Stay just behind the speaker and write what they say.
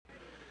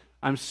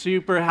I'm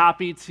super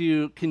happy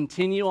to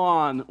continue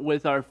on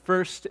with our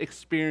first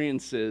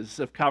experiences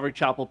of Calvary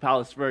Chapel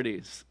Palos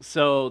Verdes.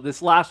 So,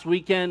 this last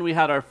weekend, we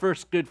had our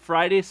first Good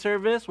Friday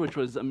service, which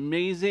was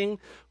amazing.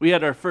 We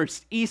had our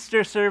first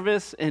Easter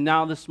service, and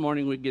now this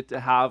morning we get to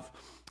have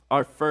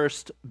our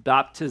first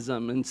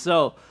baptism. And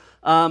so,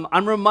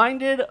 I'm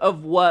reminded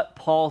of what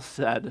Paul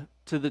said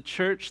to the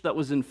church that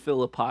was in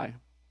Philippi.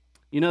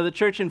 You know, the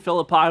church in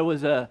Philippi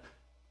was a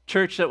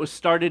church that was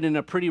started in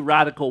a pretty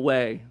radical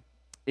way.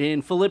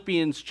 In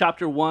Philippians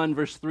chapter 1,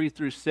 verse 3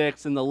 through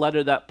 6, in the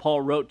letter that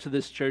Paul wrote to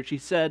this church, he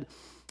said,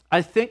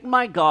 "I thank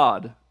my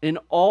God in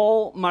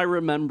all my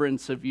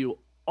remembrance of you,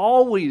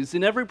 always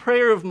in every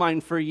prayer of mine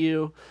for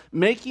you,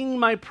 making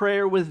my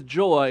prayer with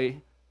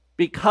joy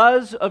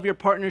because of your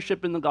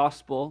partnership in the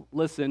gospel,"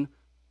 listen,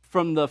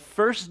 "from the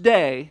first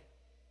day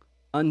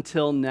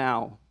until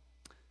now."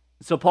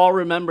 So Paul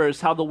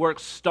remembers how the work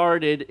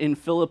started in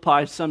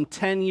Philippi some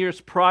 10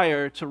 years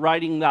prior to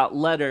writing that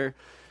letter,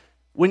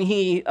 when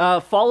he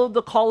followed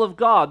the call of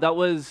God that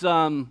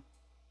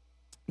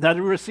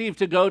he received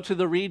to go to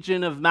the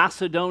region of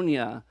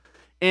Macedonia.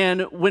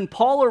 And when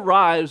Paul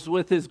arrives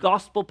with his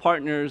gospel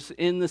partners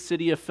in the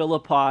city of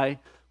Philippi,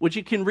 which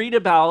you can read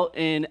about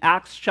in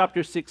Acts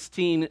chapter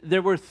 16,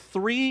 there were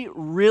three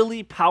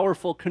really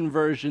powerful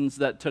conversions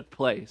that took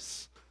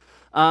place.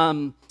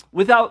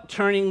 Without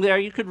turning there,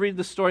 you could read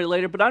the story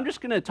later, but I'm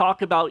just going to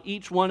talk about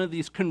each one of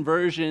these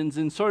conversions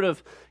and sort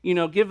of,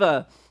 give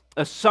a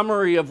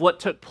summary of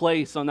what took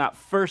place on that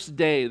first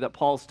day that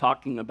Paul's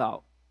talking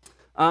about.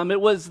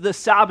 It was the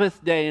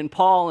Sabbath day, and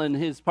Paul and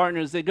his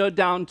partners, they go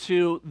down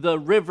to the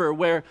river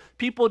where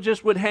people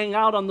just would hang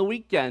out on the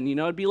weekend.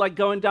 It'd be like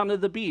going down to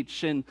the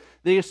beach, and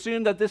they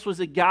assumed that this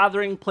was a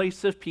gathering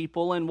place of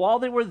people, and while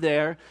they were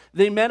there,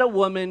 they met a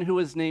woman who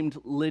was named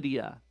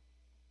Lydia.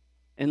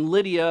 And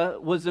Lydia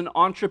was an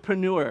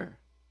entrepreneur.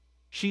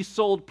 She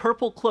sold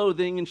purple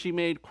clothing, and she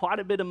made quite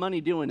a bit of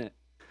money doing it.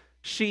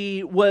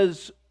 She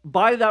was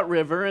by that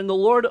river, and the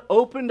Lord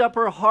opened up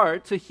her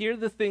heart to hear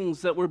the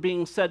things that were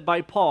being said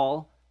by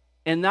Paul.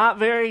 And that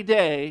very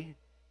day,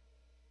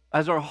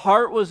 as her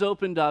heart was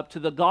opened up to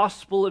the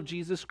gospel of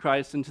Jesus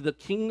Christ and to the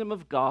kingdom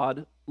of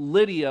God,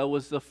 Lydia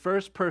was the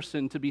first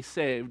person to be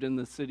saved in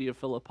the city of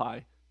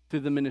Philippi through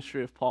the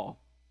ministry of Paul.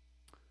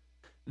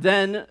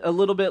 Then, a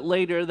little bit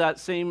later that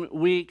same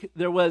week,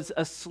 there was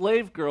a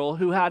slave girl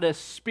who had a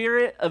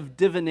spirit of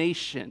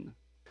divination.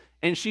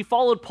 And she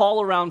followed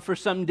Paul around for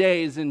some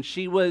days, and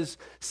she was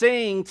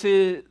saying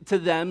to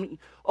them,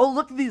 "Oh,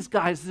 look at these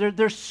guys.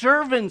 They're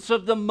servants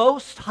of the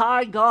Most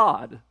High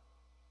God."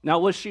 Now,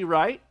 was she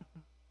right?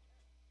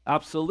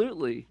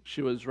 Absolutely,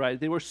 she was right.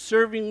 They were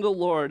serving the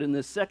Lord in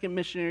this second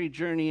missionary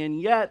journey, and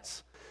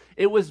yet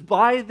it was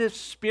by this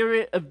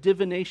spirit of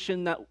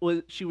divination that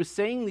she was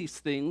saying these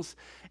things.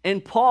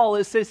 And Paul,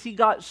 it says he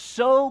got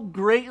so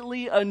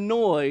greatly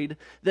annoyed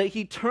that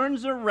he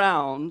turns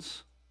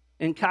around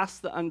and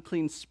cast the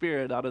unclean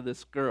spirit out of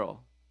this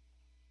girl.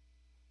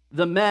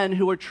 The men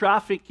who were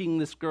trafficking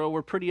this girl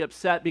were pretty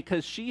upset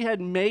because she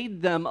had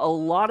made them a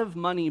lot of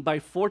money by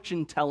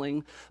fortune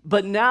telling,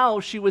 but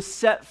now she was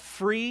set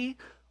free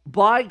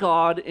by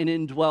God and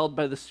indwelled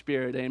by the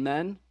Spirit.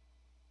 Amen?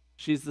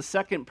 She's the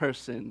second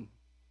person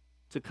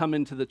to come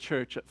into the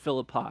church at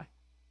Philippi.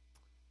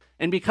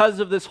 And because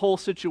of this whole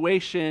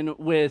situation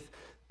with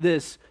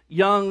this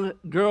young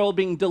girl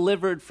being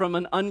delivered from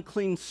an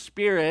unclean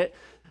spirit,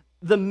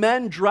 the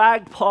men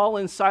drag Paul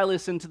and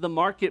Silas into the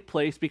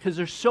marketplace because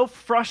they're so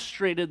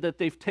frustrated that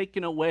they've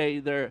taken away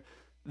their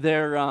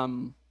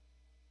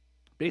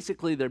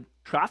basically their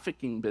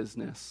trafficking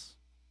business.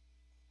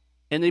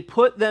 And they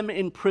put them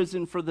in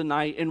prison for the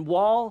night. And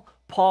while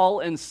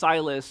Paul and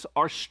Silas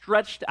are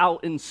stretched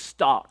out in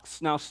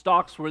stocks. Now,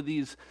 stocks were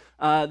this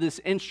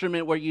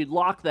instrument where you'd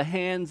lock the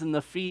hands and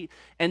the feet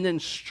and then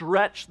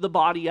stretch the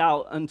body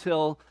out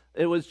until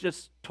it was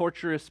just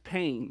torturous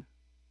pain.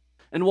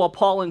 And while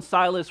Paul and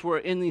Silas were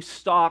in these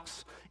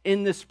stocks,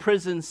 in this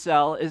prison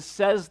cell, it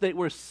says they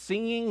were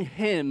singing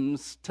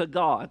hymns to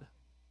God.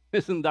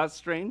 Isn't that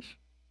strange?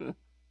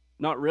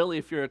 Not really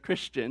if you're a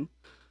Christian.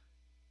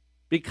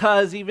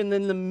 Because even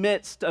in the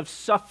midst of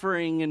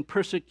suffering and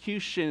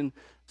persecution,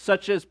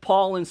 such as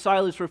Paul and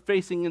Silas were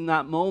facing in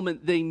that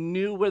moment, they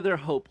knew where their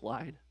hope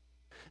lied.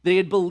 They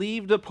had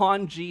believed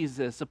upon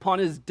Jesus, upon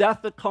his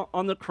death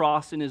on the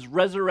cross and his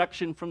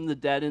resurrection from the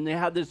dead, and they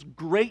had this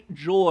great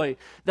joy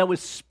that was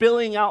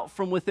spilling out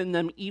from within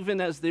them even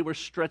as they were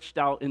stretched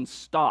out in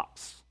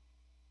stocks.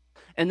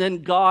 And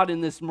then God, in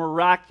this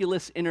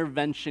miraculous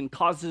intervention,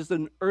 causes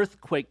an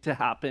earthquake to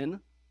happen,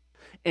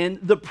 and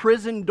the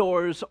prison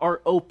doors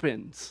are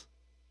opened.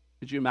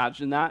 Could you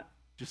imagine that?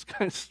 Just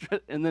kind of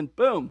and then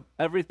boom,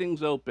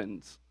 everything's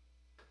opened.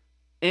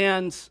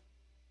 And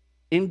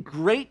In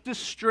great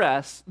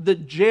distress, the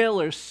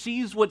jailer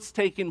sees what's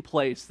taken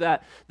place,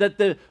 that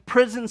the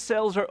prison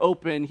cells are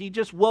open. He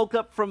just woke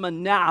up from a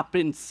nap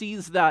and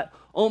sees that,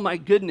 oh my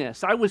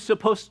goodness, I was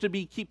supposed to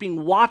be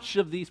keeping watch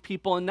of these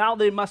people, and now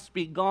they must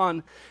be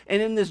gone.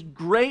 And in this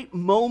great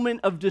moment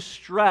of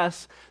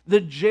distress,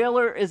 the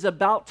jailer is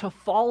about to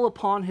fall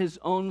upon his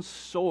own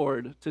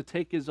sword to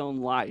take his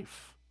own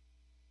life.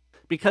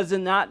 Because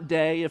in that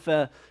day, if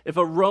a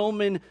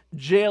Roman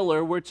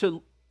jailer were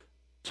to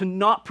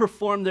not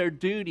perform their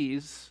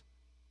duties,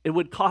 it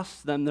would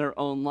cost them their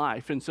own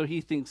life. And so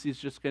he thinks he's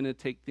just going to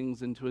take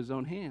things into his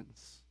own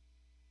hands.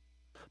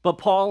 But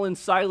Paul and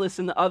Silas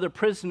and the other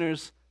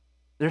prisoners,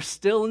 they're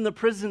still in the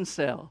prison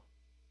cell.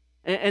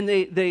 And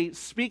they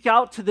speak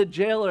out to the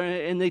jailer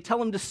and they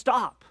tell him to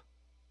stop.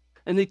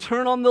 And they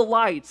turn on the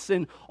lights,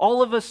 and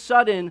all of a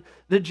sudden,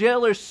 the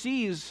jailer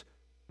sees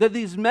that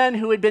these men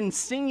who had been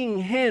singing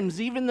hymns,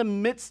 even in the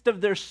midst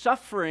of their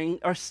suffering,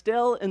 are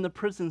still in the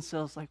prison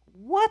cells. Like,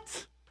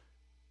 what?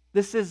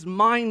 This is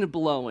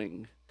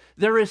mind-blowing.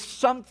 There is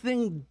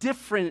something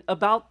different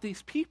about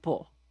these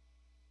people.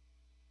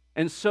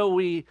 And so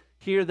we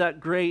hear that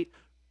great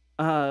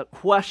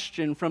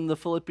question from the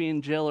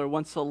Philippian jailer.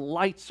 Once the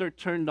lights are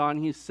turned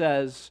on, he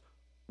says,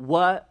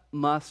 "What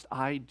must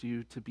I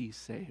do to be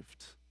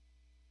saved?"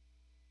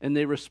 And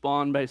they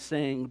respond by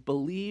saying,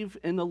 "Believe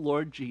in the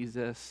Lord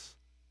Jesus,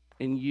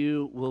 and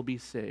you will be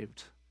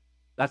saved."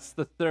 That's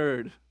the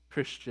third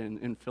Christian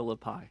in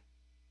Philippi,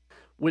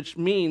 which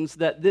means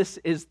that this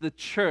is the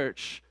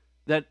church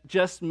that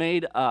just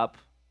made up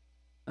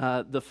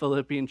the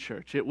Philippian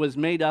church. It was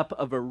made up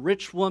of a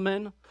rich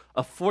woman,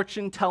 a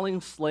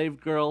fortune-telling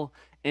slave girl,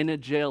 and a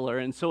jailer.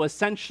 And so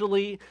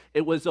essentially,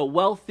 it was a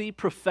wealthy,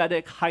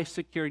 prophetic,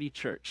 high-security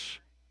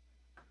church.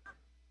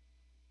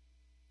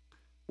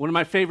 One of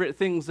my favorite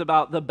things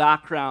about the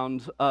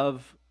background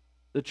of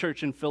the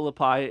church in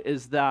Philippi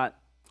is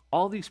that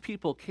all these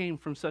people came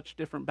from such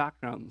different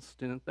backgrounds,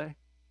 didn't they?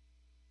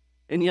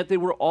 And yet they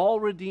were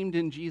all redeemed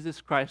in Jesus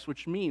Christ,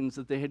 which means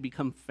that they had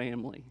become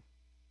family.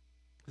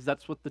 Because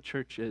that's what the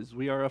church is.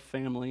 We are a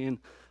family. And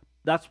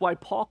that's why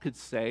Paul could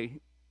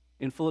say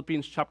in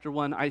Philippians chapter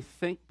 1, "I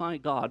thank my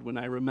God when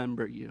I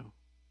remember you."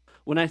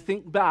 When I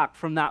think back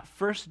from that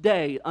first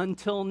day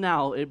until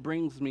now, it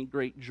brings me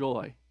great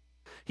joy.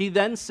 He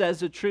then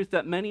says a truth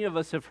that many of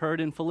us have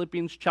heard in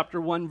Philippians chapter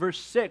 1, verse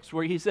 6,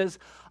 where he says,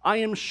 "I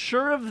am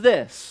sure of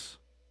this.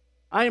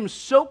 I am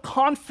so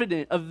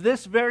confident of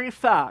this very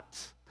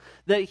fact,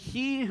 that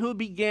he who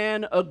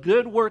began a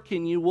good work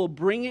in you will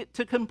bring it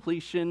to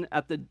completion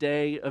at the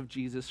day of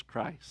Jesus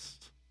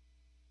Christ."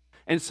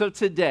 And so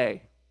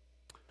today,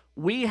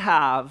 we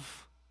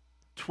have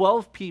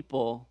 12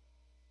 people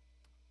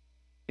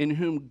in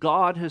whom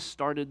God has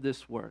started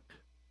this work.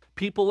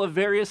 People of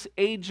various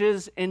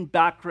ages and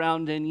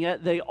background, and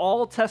yet they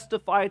all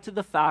testify to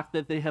the fact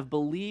that they have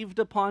believed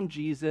upon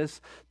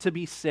Jesus to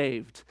be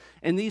saved.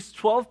 And these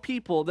 12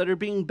 people that are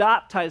being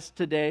baptized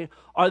today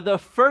are the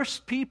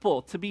first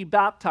people to be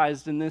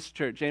baptized in this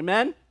church.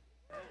 Amen?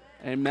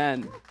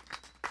 Amen.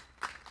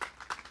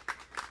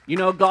 You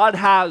know, God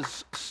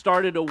has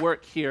started a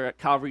work here at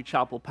Calvary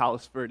Chapel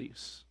Palos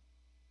Verdes.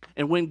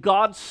 And when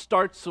God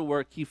starts a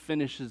work, he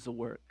finishes a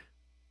work.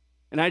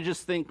 And I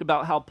just think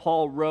about how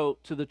Paul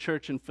wrote to the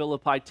church in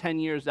Philippi 10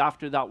 years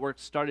after that work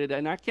started.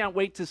 And I can't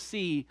wait to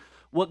see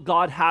what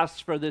God has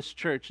for this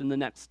church in the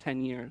next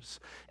 10 years.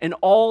 And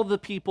all the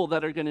people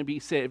that are going to be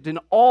saved. And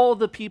all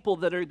the people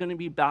that are going to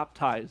be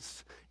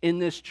baptized in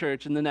this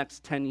church in the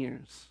next 10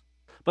 years.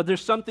 But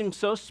there's something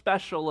so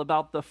special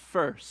about the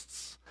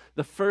first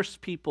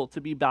people to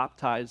be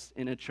baptized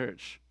in a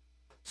church.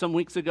 Some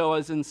weeks ago, I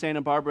was in Santa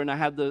Barbara, and I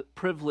had the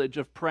privilege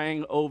of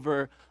praying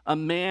over a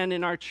man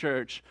in our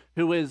church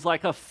who is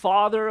like a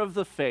father of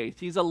the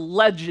faith. He's a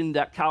legend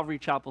at Calvary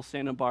Chapel,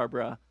 Santa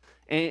Barbara,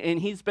 and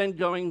he's been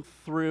going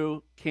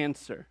through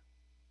cancer.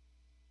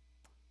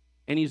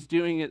 And he's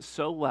doing it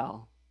so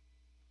well,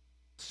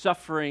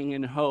 suffering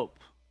in hope.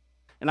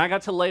 And I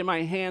got to lay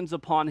my hands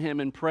upon him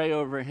and pray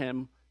over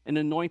him and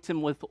anoint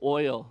him with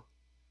oil.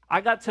 I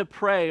got to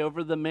pray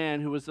over the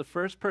man who was the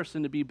first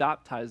person to be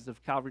baptized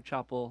of Calvary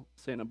Chapel,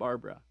 Santa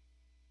Barbara.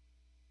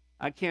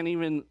 I can't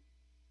even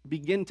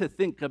begin to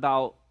think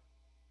about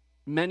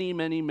many,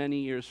 many,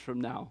 many years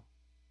from now,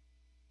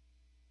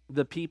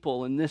 the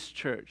people in this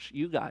church,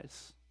 you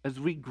guys, as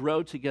we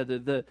grow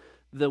together,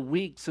 the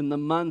weeks and the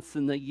months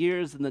and the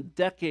years and the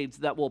decades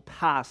that will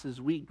pass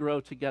as we grow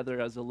together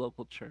as a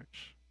local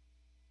church.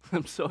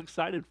 I'm so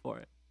excited for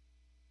it.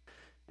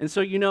 And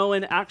so, you know,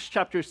 in Acts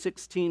chapter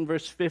 16,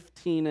 verse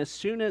 15, as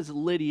soon as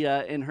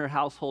Lydia and her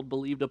household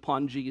believed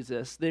upon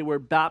Jesus, they were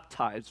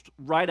baptized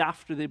right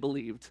after they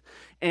believed.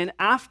 And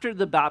after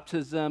the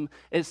baptism,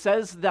 it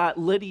says that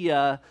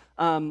Lydia,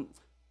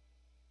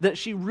 that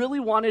she really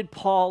wanted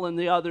Paul and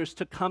the others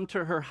to come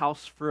to her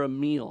house for a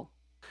meal.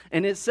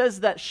 And it says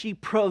that she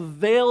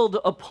prevailed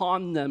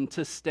upon them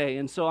to stay.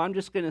 And so I'm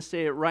just going to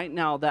say it right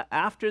now that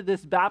after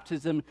this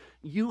baptism,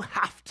 you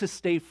have to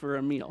stay for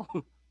a meal,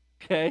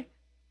 okay?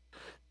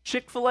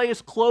 Chick-fil-A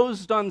is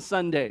closed on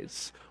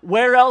Sundays.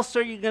 Where else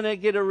are you going to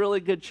get a really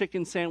good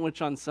chicken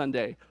sandwich on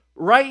Sunday?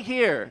 Right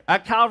here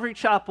at Calvary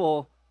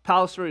Chapel,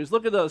 Palos Verdes.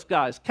 Look at those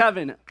guys.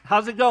 Kevin,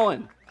 how's it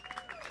going?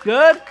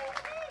 Good?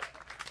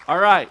 All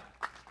right.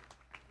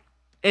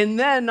 And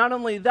then not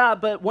only that,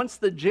 but once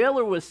the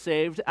jailer was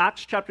saved,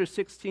 Acts chapter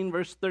 16,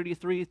 verse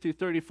 33 through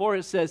 34,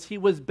 it says, he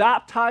was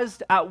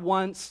baptized at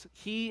once,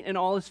 he and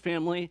all his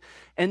family,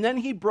 and then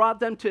he brought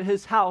them to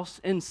his house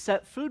and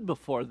set food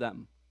before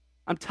them.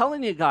 I'm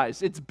telling you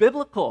guys, it's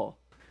biblical.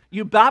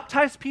 You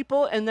baptize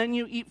people and then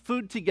you eat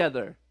food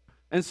together.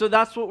 And so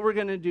that's what we're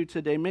going to do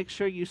today. Make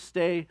sure you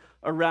stay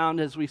around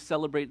as we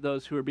celebrate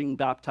those who are being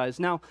baptized.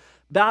 Now,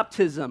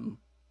 baptism,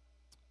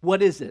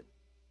 what is it?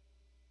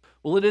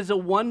 Well, it is a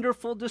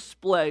wonderful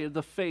display of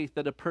the faith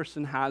that a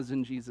person has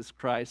in Jesus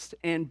Christ.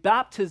 And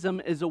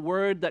baptism is a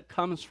word that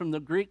comes from the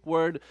Greek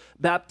word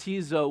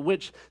baptizo,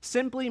 which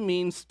simply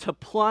means to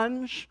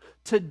plunge,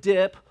 to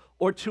dip,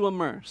 or to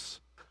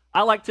immerse.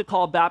 I like to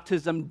call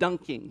baptism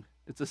dunking.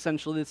 It's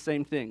essentially the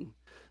same thing.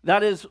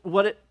 That is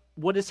what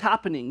is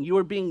happening. You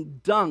are being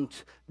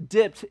dunked,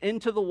 dipped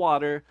into the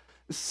water,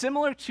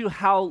 similar to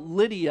how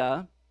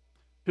Lydia,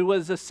 who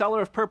was a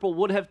seller of purple,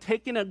 would have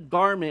taken a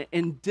garment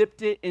and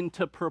dipped it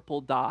into purple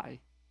dye.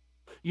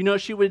 You know,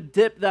 she would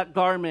dip that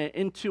garment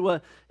into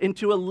a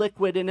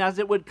liquid, and as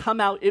it would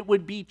come out, it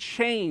would be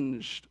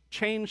changed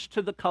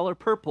to the color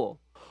purple.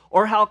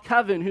 Or how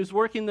Kevin, who's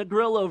working the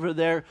grill over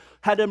there,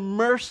 had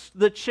immersed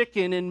the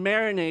chicken in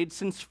marinade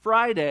since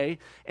Friday,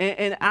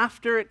 and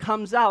after it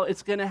comes out,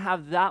 it's going to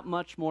have that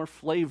much more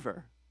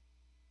flavor.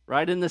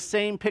 Right? And the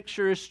same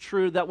picture is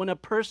true that when a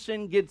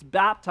person gets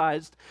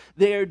baptized,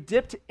 they are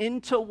dipped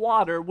into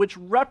water, which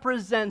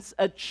represents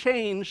a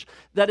change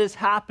that has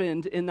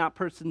happened in that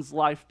person's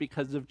life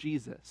because of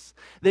Jesus.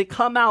 They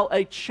come out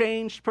a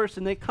changed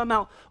person. They come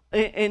out,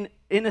 in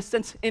a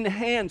sense,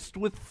 enhanced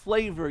with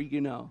flavor,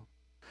 you know.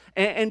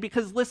 And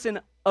because,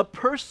 listen, a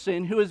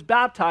person who is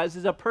baptized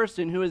is a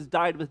person who has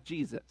died with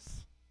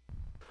Jesus.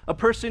 A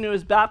person who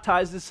is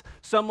baptized is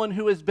someone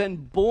who has been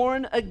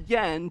born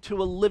again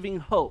to a living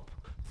hope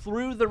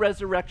through the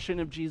resurrection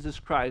of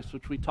Jesus Christ,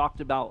 which we talked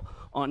about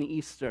on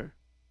Easter.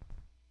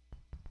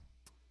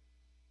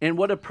 And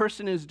what a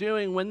person is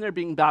doing when they're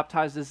being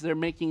baptized is they're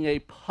making a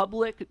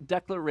public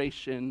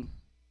declaration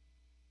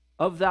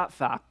of that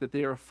fact that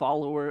they are a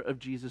follower of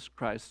Jesus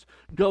Christ.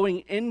 Going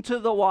into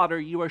the water,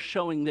 you are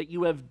showing that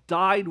you have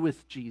died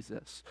with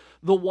Jesus.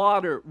 The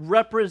water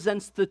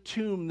represents the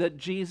tomb that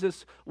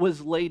Jesus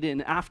was laid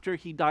in after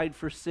he died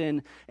for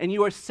sin. And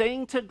you are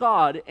saying to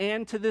God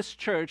and to this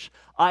church,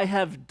 I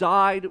have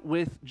died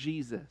with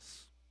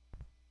Jesus.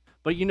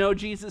 But you know,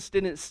 Jesus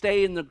didn't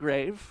stay in the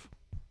grave.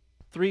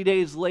 3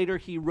 days later,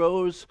 he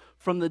rose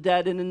from the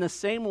dead. And in the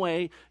same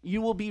way,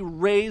 you will be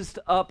raised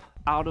up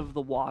out of the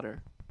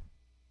water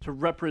to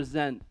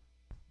represent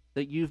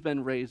that you've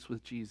been raised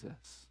with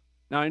Jesus.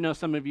 Now, I know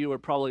some of you are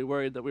probably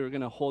worried that we were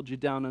going to hold you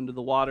down under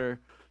the water,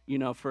 you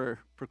know, for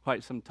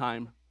quite some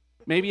time.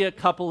 Maybe a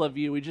couple of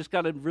you. We just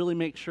got to really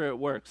make sure it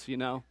works, you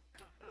know.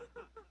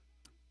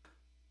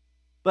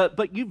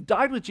 But you've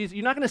died with Jesus.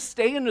 You're not going to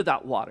stay under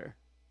that water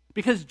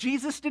because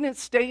Jesus didn't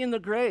stay in the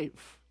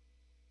grave.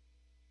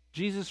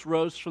 Jesus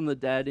rose from the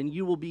dead, and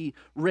you will be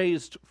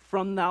raised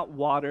from that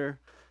water,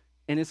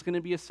 and it's going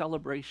to be a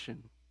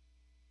celebration.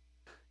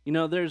 You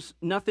know, there's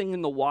nothing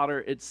in the water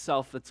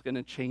itself that's going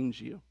to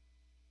change you.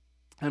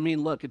 I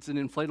mean, look, it's an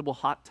inflatable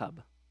hot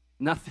tub.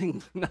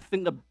 Nothing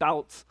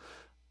about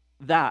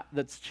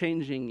that's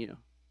changing you.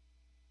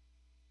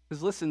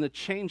 Because listen, the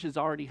change has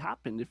already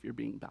happened if you're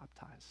being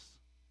baptized.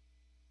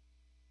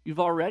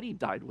 You've already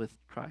died with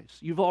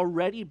Christ. You've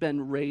already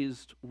been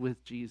raised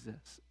with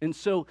Jesus. And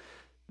so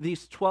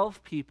these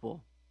 12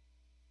 people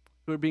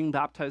who are being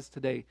baptized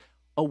today,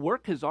 a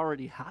work has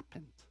already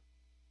happened.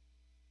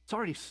 It's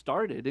already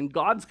started, and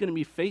God's going to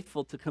be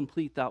faithful to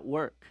complete that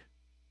work,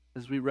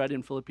 as we read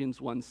in Philippians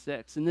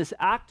 1:6. And this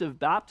act of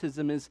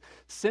baptism is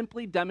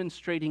simply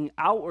demonstrating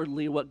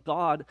outwardly what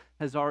God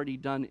has already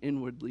done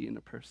inwardly in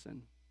a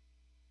person.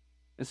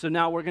 And so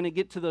now we're going to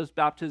get to those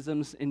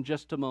baptisms in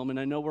just a moment.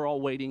 I know we're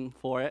all waiting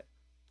for it,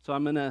 so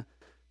I'm going to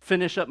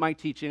finish up my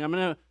teaching. I'm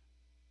going to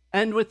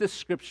end with this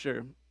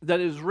scripture that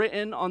is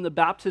written on the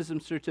baptism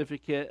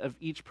certificate of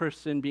each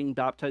person being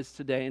baptized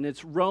today. And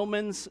it's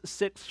Romans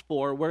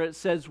 6:4, where it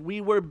says,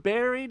 "We were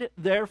buried,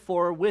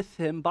 therefore, with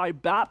him by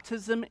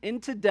baptism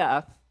into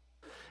death,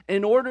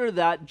 in order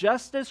that,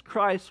 just as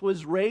Christ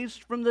was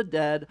raised from the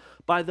dead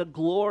by the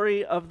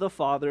glory of the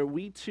Father,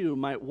 we too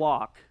might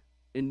walk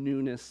in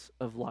newness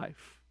of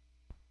life."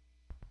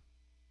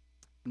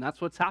 And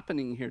that's what's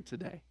happening here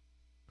today.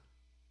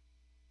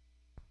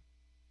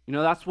 You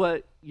know, that's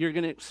what you're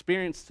going to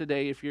experience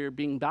today if you're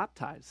being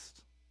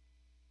baptized.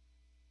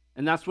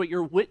 And that's what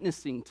you're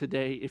witnessing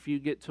today if you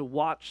get to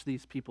watch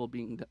these people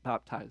being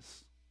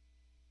baptized.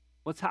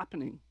 What's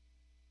happening?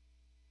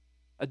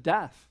 A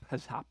death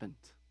has happened.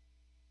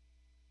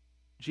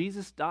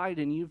 Jesus died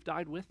and you've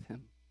died with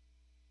him.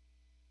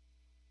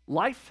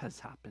 Life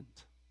has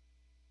happened.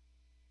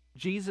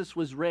 Jesus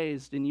was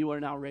raised and you are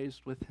now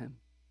raised with him.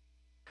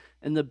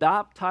 And the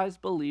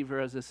baptized believer,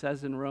 as it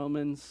says in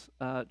Romans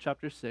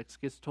chapter 6,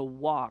 gets to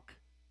walk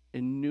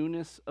in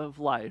newness of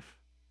life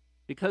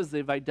because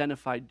they've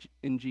identified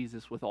in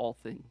Jesus with all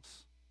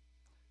things.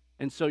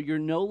 And so you're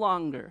no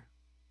longer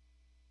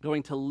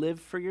going to live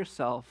for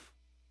yourself,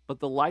 but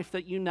the life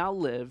that you now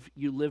live,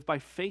 you live by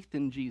faith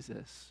in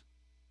Jesus,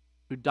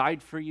 who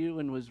died for you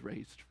and was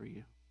raised for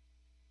you.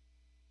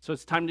 So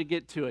it's time to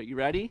get to it. You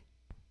ready?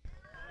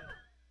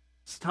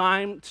 It's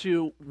time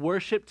to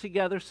worship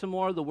together some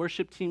more. The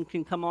worship team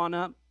can come on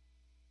up.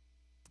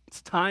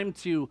 It's time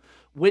to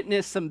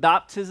witness some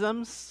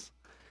baptisms.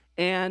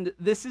 And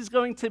this is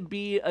going to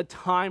be a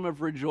time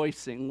of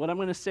rejoicing. What I'm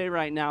going to say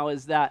right now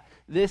is that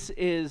this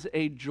is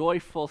a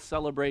joyful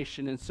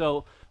celebration. And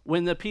so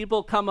when the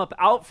people come up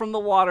out from the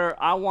water,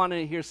 I want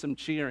to hear some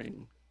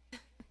cheering,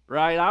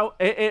 right?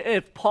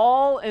 If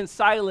Paul and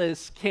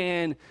Silas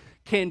can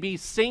be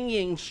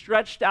singing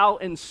stretched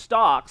out in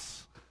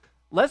stocks,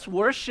 let's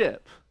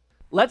worship.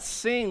 Let's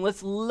sing.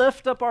 Let's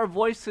lift up our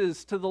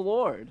voices to the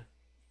Lord.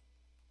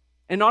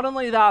 And not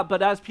only that,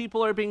 but as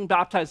people are being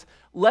baptized,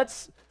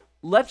 let's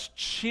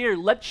cheer.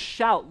 Let's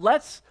shout.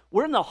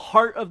 We're in the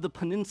heart of the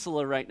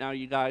peninsula right now,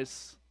 you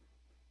guys.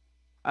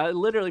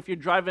 Literally, if you're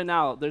driving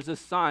out, there's a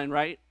sign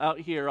right out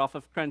here off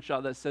of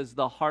Crenshaw that says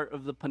the heart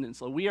of the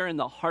peninsula. We are in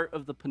the heart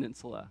of the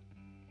peninsula.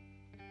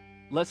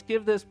 Let's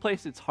give this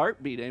place its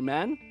heartbeat.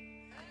 Amen?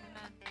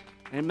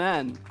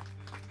 Amen.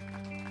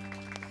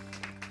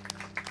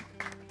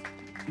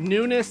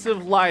 Newness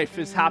of life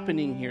is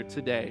happening here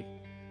today.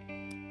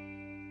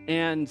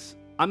 And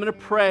I'm going to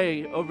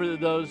pray over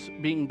those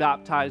being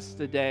baptized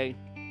today,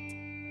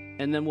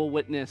 and then we'll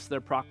witness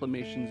their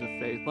proclamations of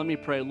faith. Let me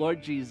pray.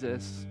 Lord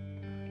Jesus,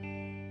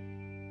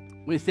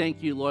 we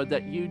thank you, Lord,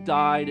 that you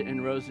died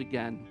and rose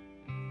again.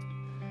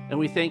 And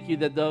we thank you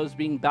that those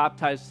being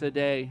baptized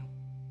today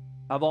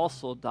have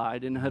also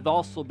died and have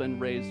also been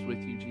raised with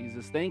you,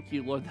 Jesus. Thank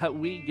you, Lord, that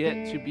we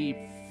get to be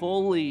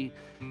fully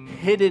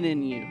hidden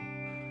in you,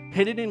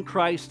 hidden in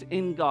Christ,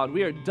 in God.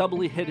 We are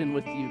doubly hidden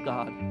with you,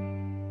 God.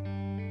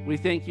 We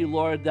thank you,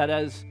 Lord, that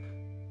as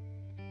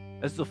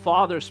the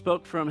Father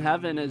spoke from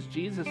heaven, as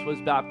Jesus was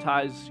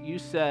baptized, you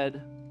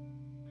said,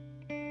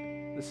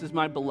 "This is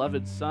my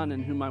beloved Son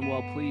in whom I'm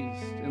well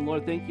pleased." And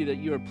Lord, thank you that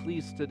you are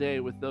pleased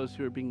today with those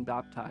who are being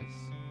baptized.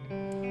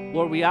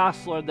 Lord, we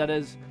ask, Lord, that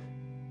as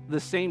the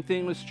same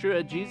thing was true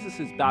at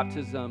Jesus'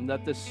 baptism,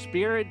 that the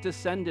Spirit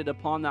descended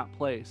upon that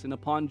place and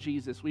upon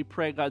Jesus. We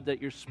pray, God,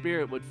 that your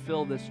Spirit would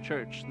fill this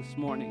church this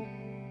morning.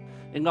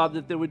 And God,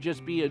 that there would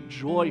just be a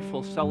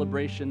joyful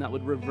celebration that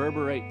would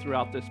reverberate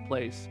throughout this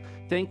place.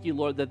 Thank you,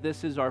 Lord, that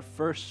this is our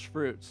first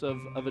fruits of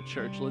a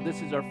church. Lord,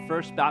 this is our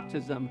first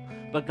baptism.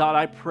 But God,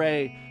 I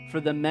pray for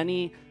the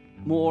many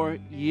more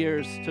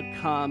years to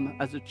come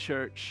as a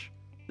church,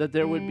 that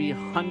there would be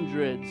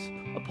hundreds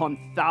upon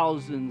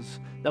thousands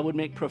that would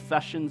make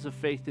professions of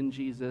faith in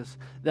Jesus,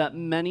 that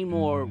many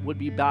more would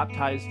be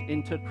baptized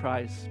into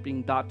Christ,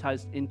 being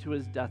baptized into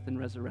his death and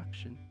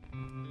resurrection.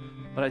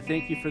 But I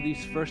thank you for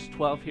these first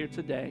 12 here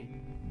today.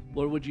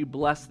 Lord, would you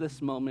bless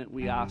this moment,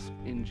 we ask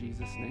in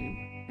Jesus'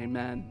 name.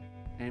 Amen.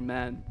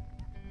 Amen.